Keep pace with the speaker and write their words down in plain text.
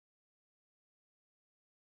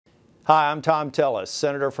Hi, I'm Thom Tillis,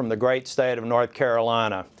 Senator from the great state of North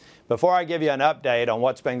Carolina. Before I give you an update on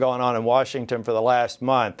what's been going on in Washington for the last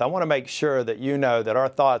month, I want to make sure that you know that our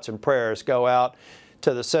thoughts and prayers go out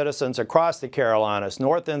to the citizens across the Carolinas,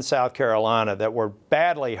 North and South Carolina, that were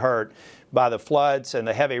badly hurt by the floods and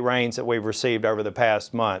the heavy rains that we've received over the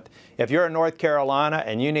past month. If you're in North Carolina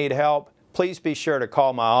and you need help, please be sure to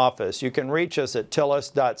call my office. You can reach us at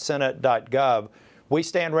tillis.senate.gov. We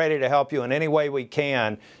stand ready to help you in any way we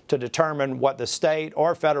can to determine what the state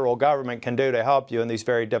or federal government can do to help you in these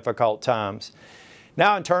very difficult times.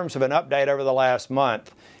 Now, in terms of an update over the last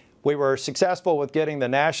month, we were successful with getting the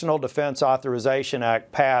National Defense Authorization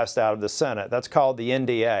Act passed out of the Senate. That's called the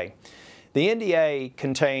NDA. The NDA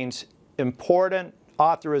contains important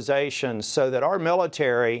authorizations so that our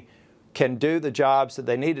military can do the jobs that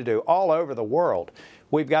they need to do all over the world.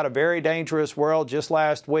 We've got a very dangerous world. Just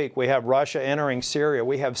last week, we have Russia entering Syria.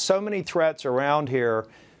 We have so many threats around here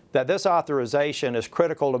that this authorization is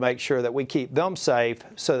critical to make sure that we keep them safe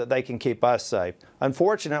so that they can keep us safe.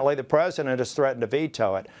 Unfortunately, the President has threatened to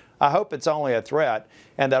veto it. I hope it's only a threat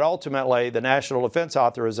and that ultimately the National Defense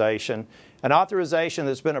Authorization, an authorization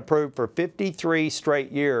that's been approved for 53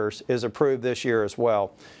 straight years, is approved this year as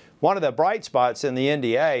well. One of the bright spots in the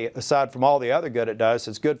NDA, aside from all the other good it does,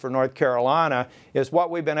 it's good for North Carolina, is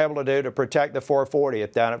what we've been able to do to protect the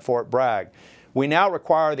 440th down at Fort Bragg. We now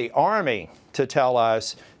require the Army to tell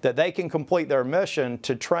us that they can complete their mission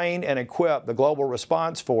to train and equip the Global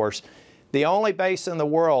Response Force, the only base in the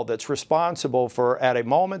world that's responsible for, at a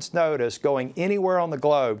moment's notice, going anywhere on the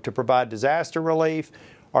globe to provide disaster relief,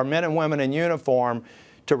 our men and women in uniform,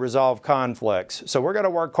 to resolve conflicts. So we're going to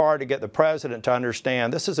work hard to get the President to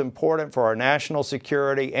understand this is important for our national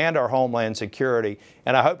security and our homeland security,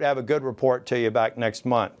 and I hope to have a good report to you back next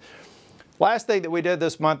month. Last thing that we did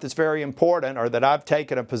this month that's very important, or that I've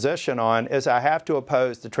taken a position on, is I have to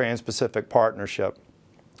oppose the Trans-Pacific Partnership.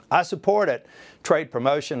 I support it, Trade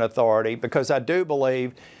Promotion Authority, because I do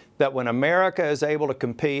believe that when America is able to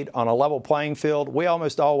compete on a level playing field, we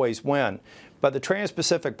almost always win. But the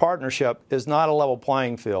Trans-Pacific Partnership is not a level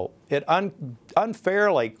playing field. It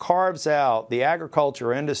unfairly carves out the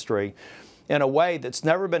agriculture industry in a way that's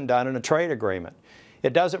never been done in a trade agreement.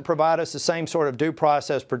 It doesn't provide us the same sort of due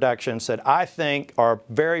process protections that I think are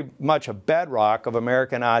very much a bedrock of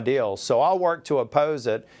American ideals. So I'll work to oppose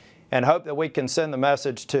it and hope that we can send the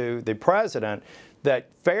message to the President that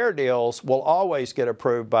fair deals will always get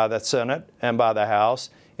approved by the Senate and by the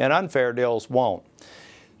House, and unfair deals won't.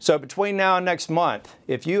 So between now and next month,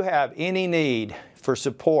 if you have any need for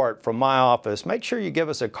support from my office, make sure you give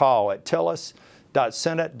us a call at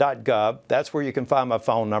tillis.senate.gov. That's where you can find my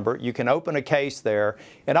phone number. You can open a case there,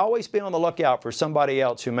 and always be on the lookout for somebody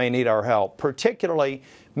else who may need our help, particularly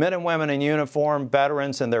men and women in uniform,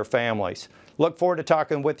 veterans, and their families. Look forward to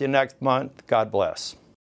talking with you next month. God bless.